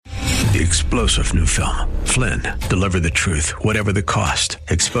the explosive new film, Flynn, Deliver the Truth, Whatever the Cost,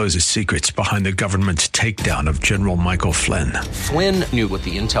 exposes secrets behind the government's takedown of General Michael Flynn. Flynn knew what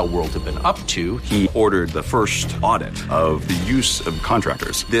the intel world had been up to. He ordered the first audit of the use of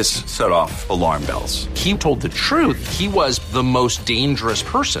contractors. This set off alarm bells. He told the truth. He was the most dangerous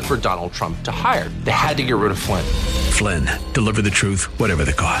person for Donald Trump to hire. They had to get rid of Flynn. Flynn, Deliver the Truth, Whatever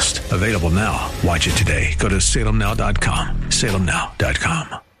the Cost. Available now. Watch it today. Go to salemnow.com.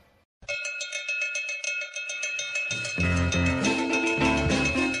 salemnow.com.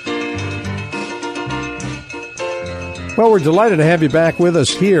 Well, we're delighted to have you back with us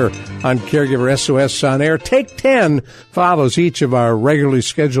here on Caregiver SOS On Air. Take 10 follows each of our regularly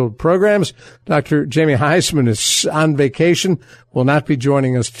scheduled programs. Dr. Jamie Heisman is on vacation, will not be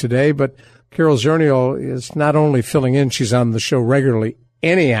joining us today, but Carol Zernial is not only filling in, she's on the show regularly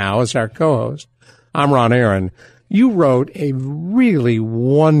anyhow as our co-host. I'm Ron Aaron. You wrote a really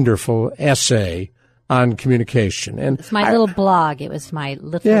wonderful essay on communication. And it's my little blog. It was my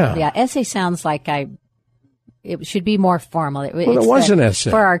little essay. Sounds like it should be more formal. It was an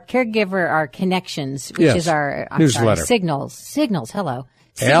essay. For our caregiver, our connections, which is our newsletter. Signals, hello.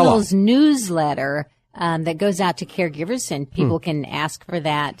 Signals newsletter that goes out to caregivers, and people can ask for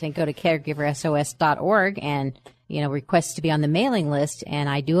that and go to caregiversos.org and, request to be on the mailing list. And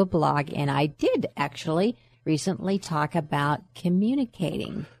I do a blog, and I did actually recently talk about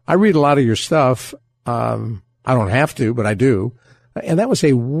communicating. I read a lot of your stuff. I don't have to, but I do. And that was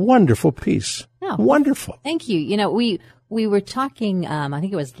a wonderful piece. Oh, wonderful. Thank you. We were talking, I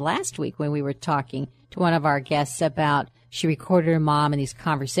think it was last week when we were talking to one of our guests about she recorded her mom and these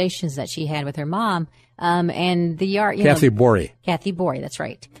conversations that she had with her mom. And the Kathy Borey. Kathy Borey, that's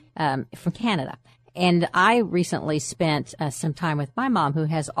right. From Canada. And I recently spent some time with my mom who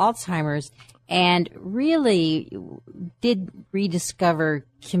has Alzheimer's and really did rediscover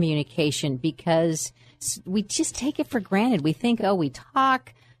communication because we just take it for granted. We think, we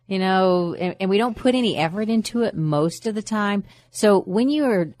talk, and we don't put any effort into it most of the time. So when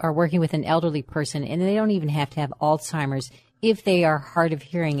you are working with an elderly person, and they don't even have to have Alzheimer's, if they are hard of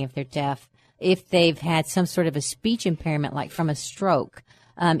hearing, if they're deaf, if they've had some sort of a speech impairment, like from a stroke,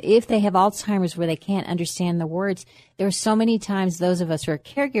 if they have Alzheimer's where they can't understand the words, there are so many times those of us who are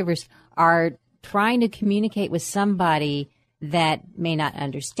caregivers are trying to communicate with somebody that may not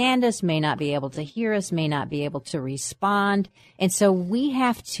understand us, may not be able to hear us, may not be able to respond. And so we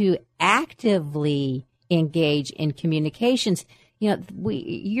have to actively engage in communications.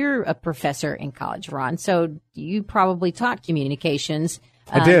 You're a professor in college, Ron, so you probably taught communications.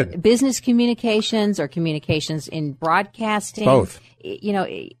 I did. Business communications or communications in broadcasting. Both.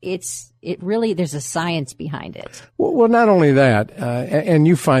 It really, there's a science behind it. Well, not only that, and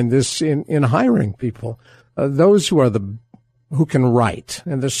you find this in hiring people, those who can write,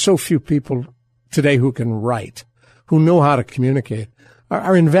 and there's so few people today who can write, who know how to communicate,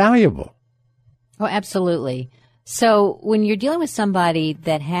 are invaluable. Oh, absolutely. So when you're dealing with somebody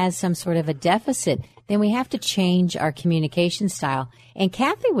that has some sort of a deficit, then we have to change our communication style. And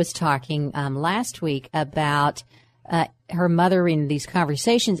Kathy was talking last week about her mother in these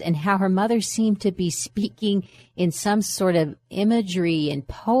conversations and how her mother seemed to be speaking in some sort of imagery and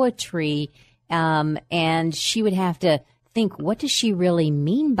poetry, and she would have to think, what does she really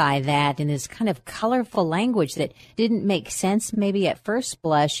mean by that? In this kind of colorful language that didn't make sense maybe at first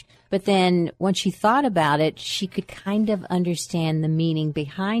blush, but then when she thought about it, she could kind of understand the meaning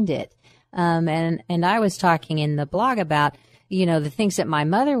behind it. And I was talking in the blog about, the things that my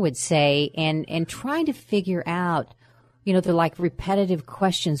mother would say and trying to figure out, they're like repetitive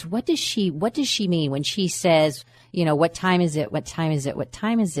questions. What does she mean when she says, what time is it? What time is it? What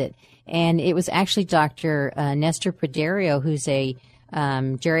time is it? And it was actually Dr. Nestor Pradario, who's a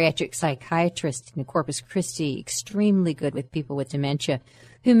geriatric psychiatrist in Corpus Christi, extremely good with people with dementia,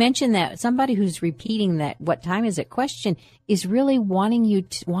 who mentioned that somebody who's repeating that "what time is it" question is really wanting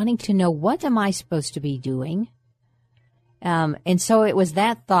to know, what am I supposed to be doing? And so it was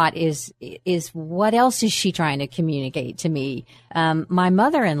that thought is what else is she trying to communicate to me? My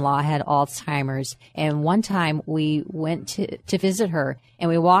mother-in-law had Alzheimer's, and one time we went to visit her, and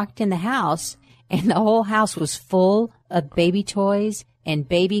we walked in the house, and the whole house was full of baby toys and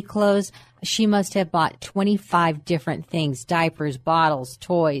baby clothes. She must have bought 25 different things, diapers, bottles,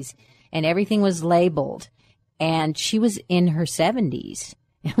 toys, and everything was labeled. And she was in her 70s.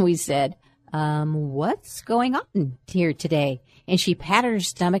 And we said, what's going on here today? And she patted her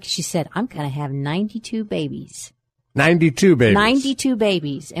stomach. She said, I'm going to have 92 babies. 92 babies. 92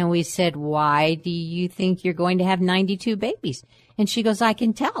 babies. And we said, why do you think you're going to have 92 babies? And she goes, I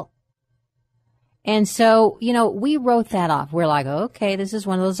can tell. And so, we wrote that off. We're like, okay, this is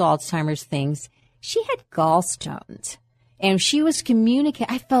one of those Alzheimer's things. She had gallstones. And she was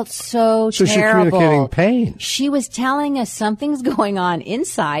communicating. I felt so terrible. So she's communicating pain. She was telling us something's going on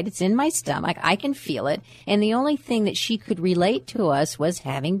inside. It's in my stomach. I can feel it. And the only thing that she could relate to us was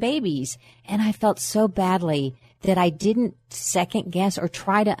having babies. And I felt so badly that I didn't second guess or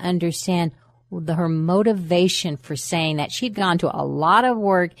try to understand her motivation for saying that. She'd gone to a lot of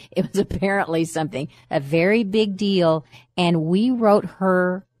work. It was apparently a very big deal. And we wrote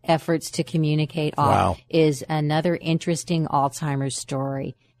her efforts to communicate off. Is another interesting Alzheimer's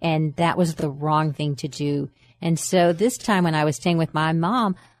story. And that was the wrong thing to do. And so this time when I was staying with my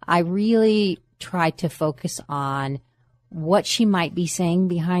mom, I really tried to focus on what she might be saying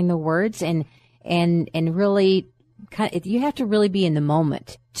behind the words and really you have to really be in the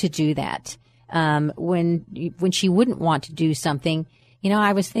moment to do that. When she wouldn't want to do something,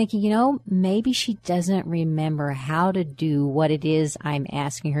 I was thinking, maybe she doesn't remember how to do what it is I'm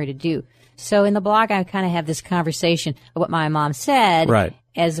asking her to do. So in the blog, I kind of have this conversation of what my mom said, right,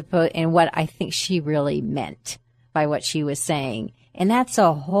 as opposed and what I think she really meant by what she was saying. And that's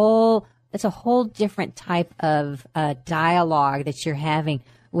a whole different type of dialogue that you're having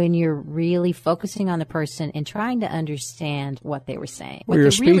when you're really focusing on the person and trying to understand what they were saying. Well, you're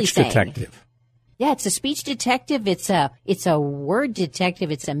a speech detective. Yeah, it's a speech detective. It's a word detective.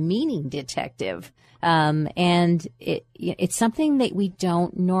 It's a meaning detective. And it's something that we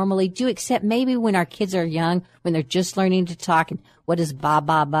don't normally do, except maybe when our kids are young, when they're just learning to talk. And what does ba,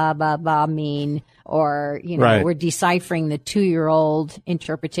 ba, ba, ba, ba mean? Or, right, we're deciphering the 2-year-old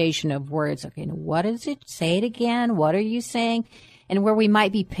interpretation of words. Okay, what is it? Say it again. What are you saying? And where we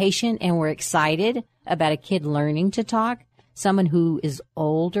might be patient and we're excited about a kid learning to talk, someone who is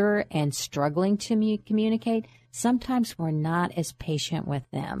older and struggling to communicate, sometimes we're not as patient with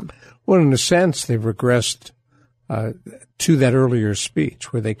them. Well, in a sense, they've regressed to that earlier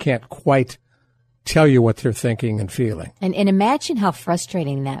speech where they can't quite tell you what they're thinking and feeling. And imagine how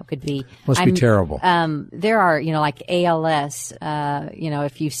frustrating that could be. Must be terrible. There are, like ALS,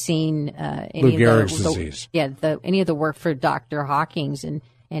 if you've seen Lou Gehrig's disease. Any of the work for Dr. Hawkins and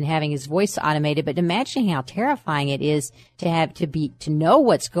having his voice automated, but imagine how terrifying it is to know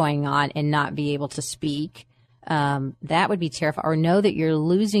what's going on and not be able to speak. That would be terrifying. Or know that you're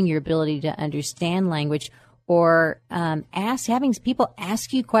losing your ability to understand language, or having people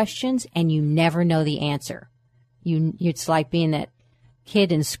ask you questions and you never know the answer. It's like being that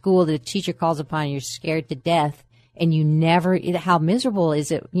kid in school that a teacher calls upon and you're scared to death, and you never. How miserable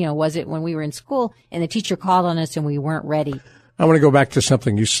is it? Was it when we were in school and the teacher called on us and we weren't ready? I want to go back to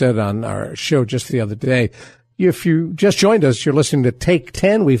something you said on our show just the other day. If you just joined us, you're listening to Take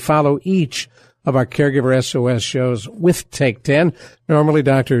 10. We follow each of our Caregiver SOS shows with Take 10. Normally,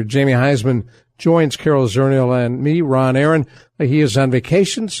 Dr. Jamie Heisman joins Carol Zernial and me, Ron Aaron. He is on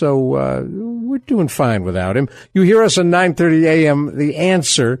vacation, so we're doing fine without him. You hear us at 9:30 a.m., The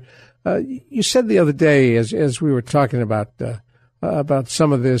Answer. You said the other day, as we were talking about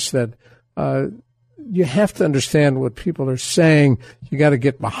some of this, that you have to understand what people are saying. You got to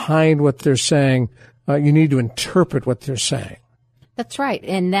get behind what they're saying. You need to interpret what they're saying. That's right.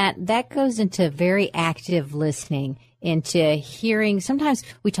 And that goes into very active listening, into hearing. Sometimes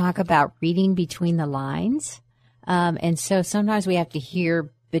we talk about reading between the lines. And so sometimes we have to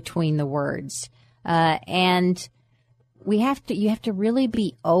hear between the words. And you have to really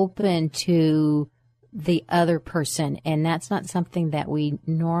be open to the other person. And that's not something that we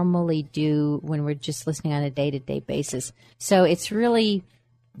normally do when we're just listening on a day-to-day basis. So it's really,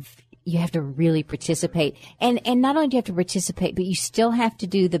 you have to really participate. And not only do you have to participate, but you still have to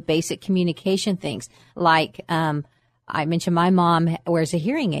do the basic communication things. Like, I mentioned my mom wears a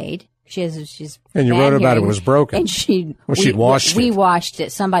hearing aid. She's and you wrote about it was broken. And she'd washed it. We washed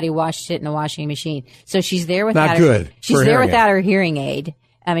it. Somebody washed it in the washing machine. So she's there without her hearing aid.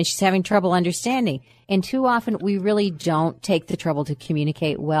 I mean, she's having trouble understanding. And too often we really don't take the trouble to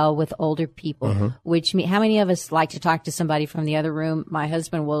communicate well with older people, how many of us like to talk to somebody from the other room? My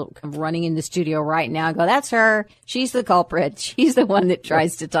husband will come running in the studio right now and go, that's her. She's the culprit. She's the one that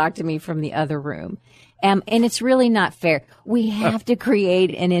tries to talk to me from the other room. And it's really not fair. We have to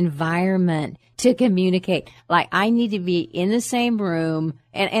create an environment to communicate. Like, I need to be in the same room.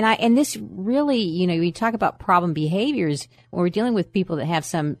 And this really, we talk about problem behaviors when we're dealing with people that have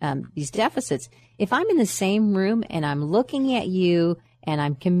some, these deficits. If I'm in the same room and I'm looking at you and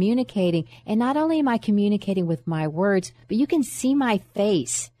I'm communicating, and not only am I communicating with my words, but you can see my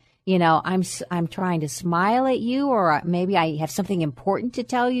face. I'm trying to smile at you, or maybe I have something important to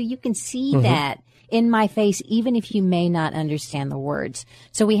tell you. You can see that. in my face, even if you may not understand the words.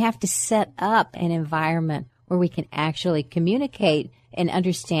 So we have to set up an environment where we can actually communicate and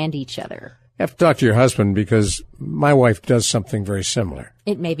understand each other. You have to talk to your husband because my wife does something very similar.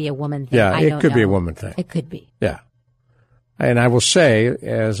 It may be a woman thing. Yeah, it could be a woman thing. It could be. Yeah. And I will say,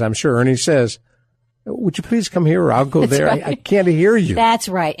 as I'm sure Ernie says, would you please come here or I'll go there? Right. I can't hear you. That's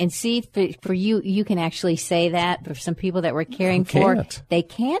right. And see, for you, you can actually say that. For some people that we're caring for, they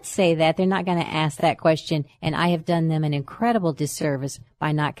can't say that. They're not going to ask that question. And I have done them an incredible disservice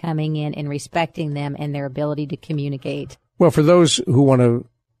by not coming in and respecting them and their ability to communicate. Well, for those who want to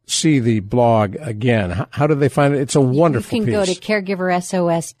see the blog again, how do they find it? It's a wonderful piece. You can go to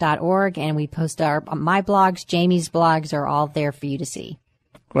caregiversos.org, and we post my blogs, Jamie's blogs are all there for you to see.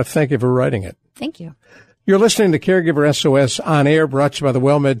 Well, thank you for writing it. Thank you. You're listening to Caregiver SOS On Air, brought to you by the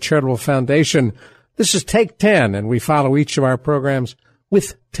WellMed Charitable Foundation. This is Take 10, and we follow each of our programs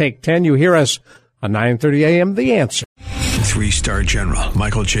with Take 10. You hear us on 9:30 a.m. The Answer. 3-star General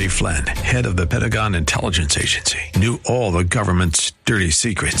Michael J. Flynn, head of the Pentagon Intelligence Agency, knew all the government's dirty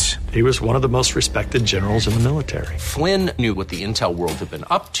secrets. He was one of the most respected generals in the military. Flynn knew what the intel world had been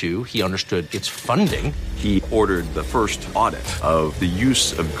up to. He understood its funding. He ordered the first audit of the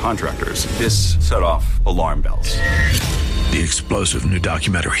use of contractors. This set off alarm bells. The explosive new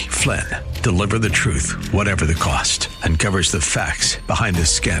documentary, Flynn, Deliver the Truth, Whatever the Cost, uncovers the facts behind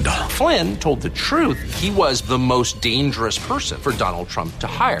this scandal. Flynn told the truth. He was the most dangerous person for Donald Trump to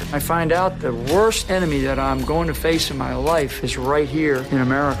hire. I find out the worst enemy that I'm going to face in my life is right here in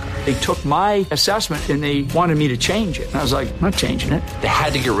America. They took my assessment and they wanted me to change it. And I was like, I'm not changing it. They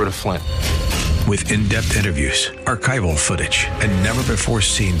had to get rid of Flynn. With in-depth interviews, archival footage, and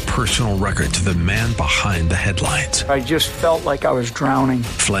never-before-seen personal records of the man behind the headlines. I just felt like I was drowning.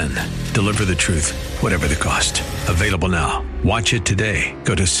 Flynn, Deliver the Truth, Whatever the Cost. Available now. Watch it today.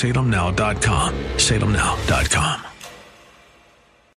 Go to salemnow.com. salemnow.com.